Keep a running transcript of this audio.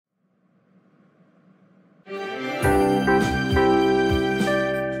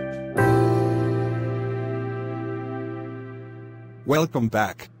Welcome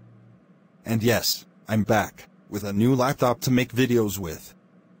back. And yes, I'm back, with a new laptop to make videos with.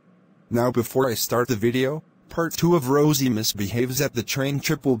 Now before I start the video, part 2 of Rosie Misbehaves at the train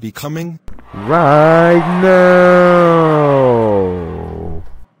trip will be coming right now.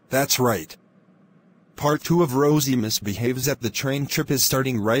 That's right. Part 2 of Rosie Misbehaves at the train trip is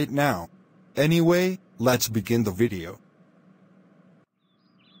starting right now. Anyway, let's begin the video.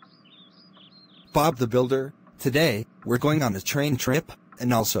 Bob the Builder, today, we're going on a train trip,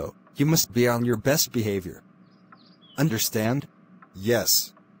 and also, you must be on your best behavior. Understand?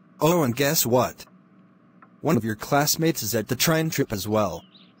 Yes. Oh, and guess what? One of your classmates is at the train trip as well.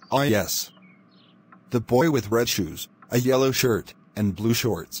 Oh yes. The boy with red shoes, a yellow shirt, and blue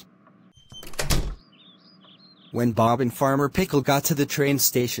shorts. When Bob and Farmer Pickle got to the train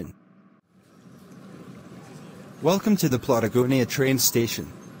station. Welcome to the Patagonia train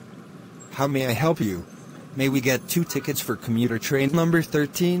station. How may I help you? May we get 2 tickets for commuter train number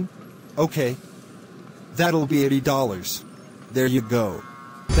 13? Okay. That'll be $80. There you go.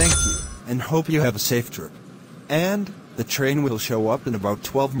 Thank you, and hope you have a safe trip. And, the train will show up in about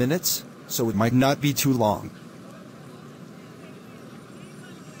 12 minutes, so it might not be too long.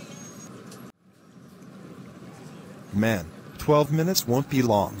 Man, 12 minutes won't be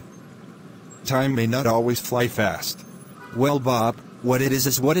long. Time may not always fly fast. Well, Bob, what it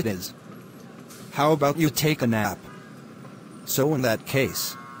is what it is. How about you take a nap? So in that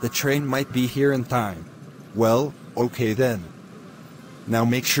case, the train might be here in time. Well, okay then. Now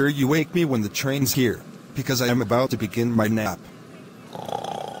make sure you wake me when the train's here, because I am about to begin my nap.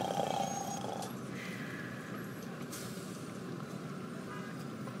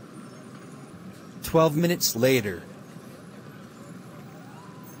 "12 minutes later.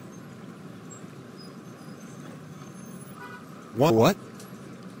 What?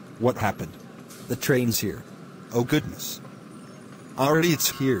 What happened? The train's here. Oh goodness. Already it's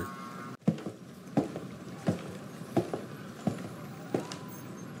here.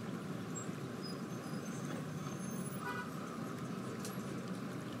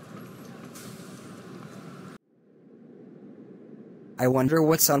 I wonder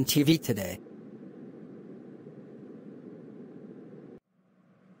what's on TV today.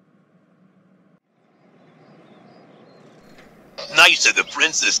 Nice of the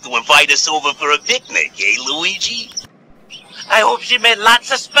princess to invite us over for a picnic, eh, Luigi? I hope she made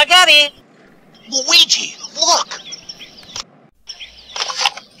lots of spaghetti. Luigi, look!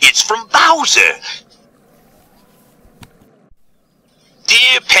 It's from Bowser.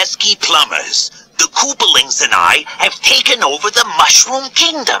 Dear pesky plumbers, the Koopalings and I have taken over the Mushroom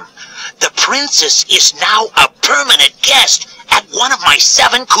Kingdom. The princess is now a permanent guest at one of my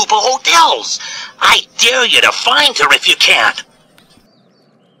 7 Koopa hotels. I dare you to find her if you can.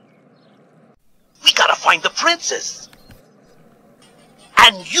 We gotta find the princess.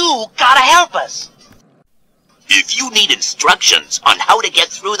 And you gotta help us. If you need instructions on how to get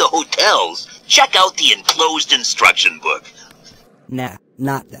through the hotels, check out the enclosed instruction book. Nah,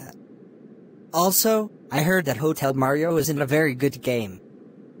 not that. Also, I heard that Hotel Mario isn't a very good game.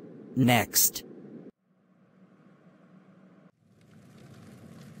 Next.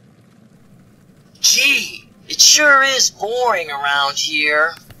 Gee, it sure is boring around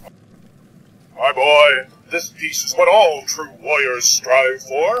here. My boy, this peace is what all true warriors strive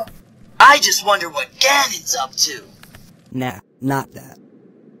for. I just wonder what Ganon's up to. Nah, not that.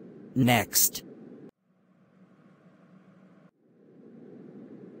 Next.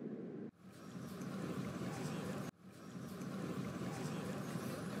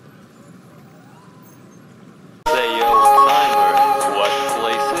 Say, yo, timer, what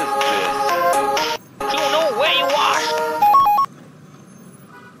place is this? You know where you are.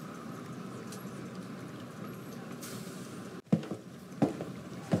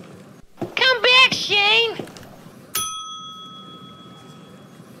 Come back, Shane!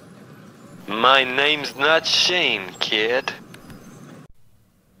 My name's not Shane, kid.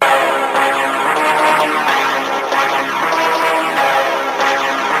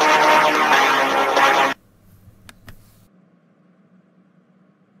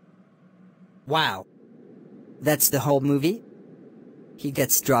 Wow. That's the whole movie? He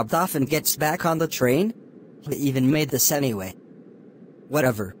gets dropped off and gets back on the train? He even made this anyway.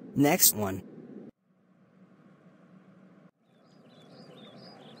 Whatever, next one.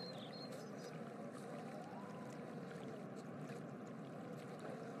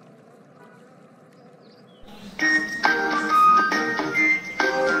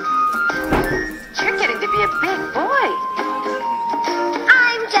 You're getting to be a big boy.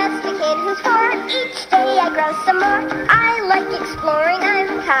 I'm just a kid who's 4. Each day I grow some more. I like exploring.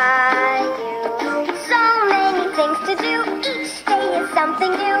 I'm Caillou. So many things to do. Each day ideas,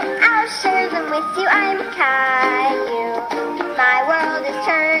 something new, I'll share them with you. I'm Caillou. My world is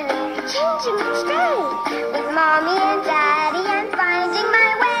turning, changing each day. With mommy and daddy, I'm finding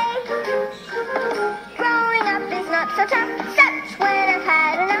my way. Growing up is not so tough, except when I've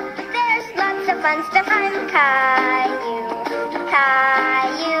had enough. But there's lots of fun stuff. I'm Caillou,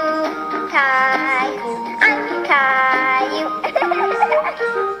 Caillou, Caillou. I'm Caillou.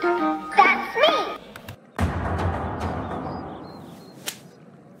 That's me.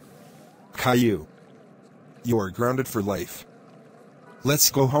 Caillou. You are grounded for life.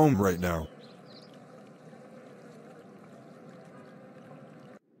 Let's go home right now.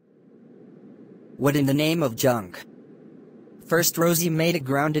 What in the name of junk? First Rosie made a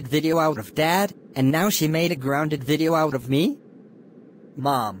grounded video out of Dad, and now she made a grounded video out of me?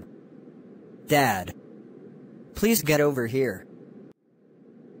 Mom. Dad. Please get over here.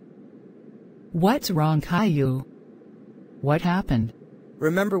 What's wrong, Caillou? What happened?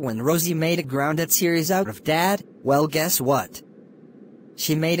 Remember when Rosie made a grounded series out of Dad? Well, guess what?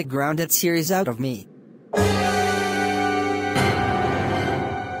 She made a grounded series out of me.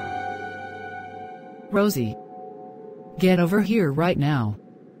 Rosie. Get over here right now.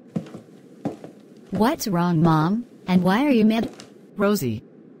 What's wrong, Mom? And why are you mad? Rosie.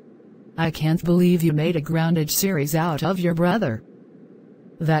 I can't believe you made a grounded series out of your brother.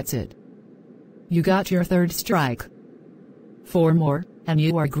 That's it. You got your third strike. 4 more, and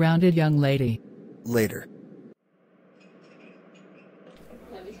you are grounded, young lady. Later.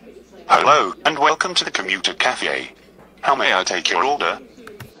 Hello, and welcome to the Commuter Cafe. How may I take your order?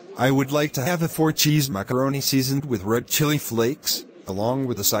 I would like to have a 4-cheese macaroni seasoned with red chili flakes, along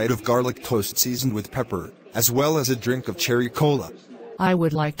with a side of garlic toast seasoned with pepper, as well as a drink of cherry cola. I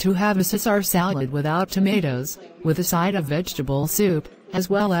would like to have a Caesar salad without tomatoes, with a side of vegetable soup, as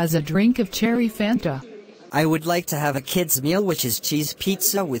well as a drink of cherry Fanta. I would like to have a kid's meal, which is cheese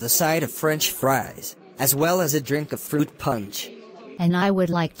pizza with a side of French fries, as well as a drink of fruit punch. And I would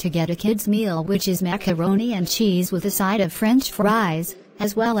like to get a kid's meal, which is macaroni and cheese with a side of French fries,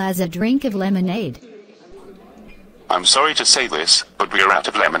 as well as a drink of lemonade. I'm sorry to say this, but we are out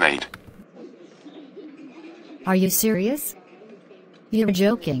of lemonade. Are you serious? You're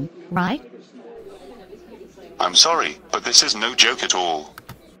joking, right? I'm sorry, but this is no joke at all.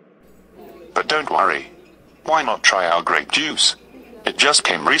 But don't worry. Why not try our grape juice? It just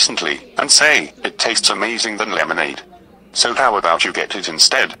came recently, and say, it tastes amazing than lemonade. So how about you get it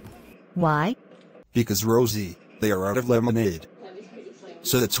instead? Why? Because Rosie, they are out of lemonade.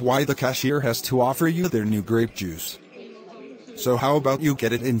 So that's why the cashier has to offer you their new grape juice. So how about you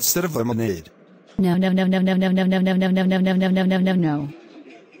get it instead of lemonade? No.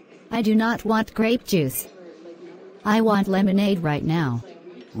 I do not want grape juice. I want lemonade right now.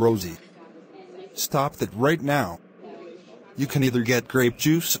 Rosie. Stop that right now. You can either get grape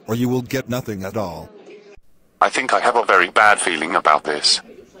juice or you will get nothing at all. I think I have a very bad feeling about this.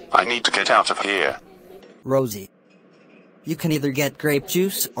 I need to get out of here. Rosie. You can either get grape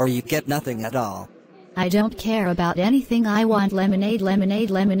juice or you get nothing at all. I don't care about anything. I want lemonade.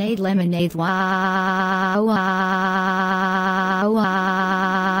 Wah, wah, wah.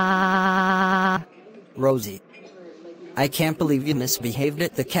 Rosie. I can't believe you misbehaved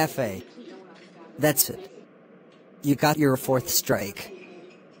at the cafe. That's it. You got your 4th strike.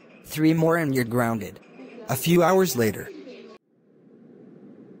 3 more and you're grounded. A few hours later.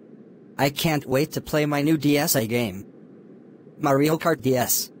 I can't wait to play my new DSi game. Mario Kart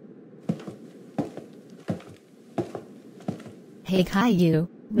DS. Hey Caillou,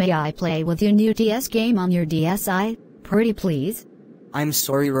 may I play with your new DS game on your DSi, pretty please? I'm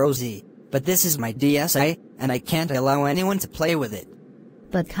sorry, Rosie, but this is my DSi, and I can't allow anyone to play with it.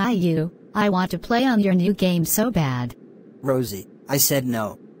 But Caillou, I want to play on your new game so bad. Rosie, I said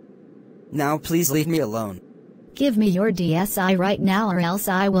no. Now please leave me alone. Give me your DSi right now or else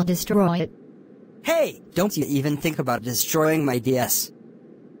I will destroy it. Hey, don't you even think about destroying my DS.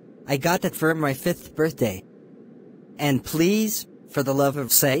 I got it for my 5th birthday. And please, for the love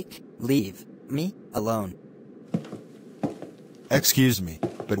of sake, leave me alone. Excuse me,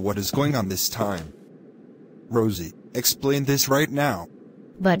 but what is going on this time? Rosie, explain this right now.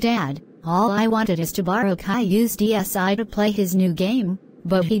 But Dad, all I wanted is to borrow Caillou's DSi to play his new game,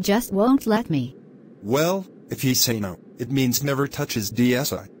 but he just won't let me. Well, if he say no, it means never touch his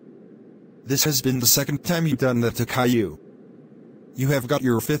DSi. This has been the 2nd time you've done that to Caillou. You have got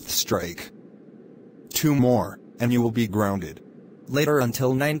your 5th strike. 2 more, and you will be grounded. Later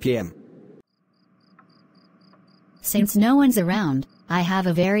until 9 p.m. Since no one's around, I have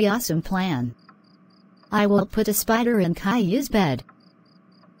a very awesome plan. I will put a spider in Caillou's bed.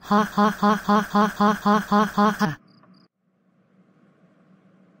 Ha ha ha ha ha ha ha ha ha ha.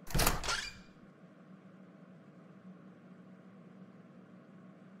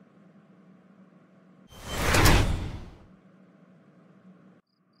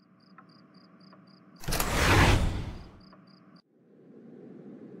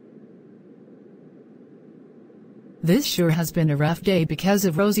 This sure has been a rough day because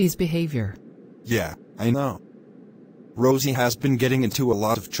of Rosie's behavior. Yeah, I know. Rosie has been getting into a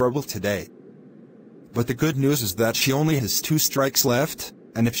lot of trouble today. But the good news is that she only has 2 strikes left,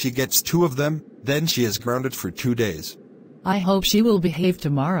 and if she gets 2 of them, then she is grounded for 2 days. I hope she will behave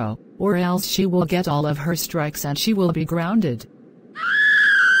tomorrow, or else she will get all of her strikes and she will be grounded.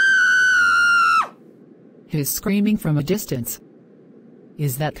 He's screaming from a distance.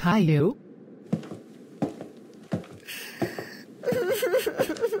 Is that Caillou?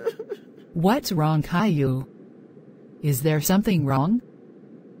 What's wrong, Caillou? Is there something wrong?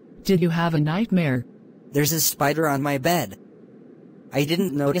 Did you have a nightmare? There's a spider on my bed. I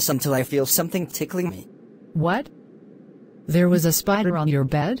didn't notice until I feel something tickling me. What? There was a spider on your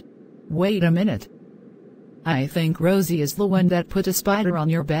bed? Wait a minute. I think Rosie is the one that put a spider on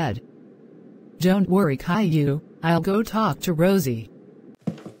your bed. Don't worry, Caillou, I'll go talk to Rosie.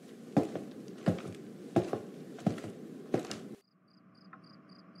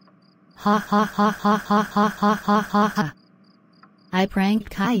 Ha ha ha ha ha ha ha ha ha ha. I pranked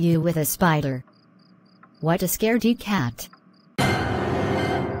Caillou with a spider. What a scaredy cat.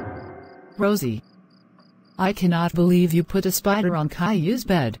 Rosie. I cannot believe you put a spider on Caillou's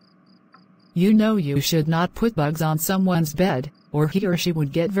bed. You know you should not put bugs on someone's bed, or he or she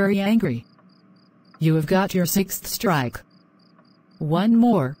would get very angry. You have got your 6th strike. 1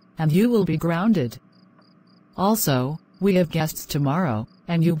 more, and you will be grounded. Also, we have guests tomorrow,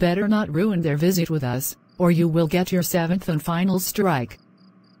 and you better not ruin their visit with us, or you will get your 7th and final strike.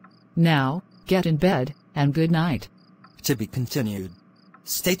 Now, get in bed, and good night. To be continued.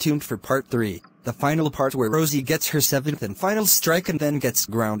 Stay tuned for part 3, the final part where Rosie gets her 7th and final strike and then gets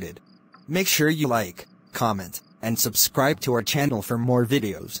grounded. Make sure you like, comment, and subscribe to our channel for more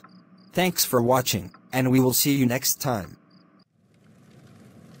videos. Thanks for watching, and we will see you next time.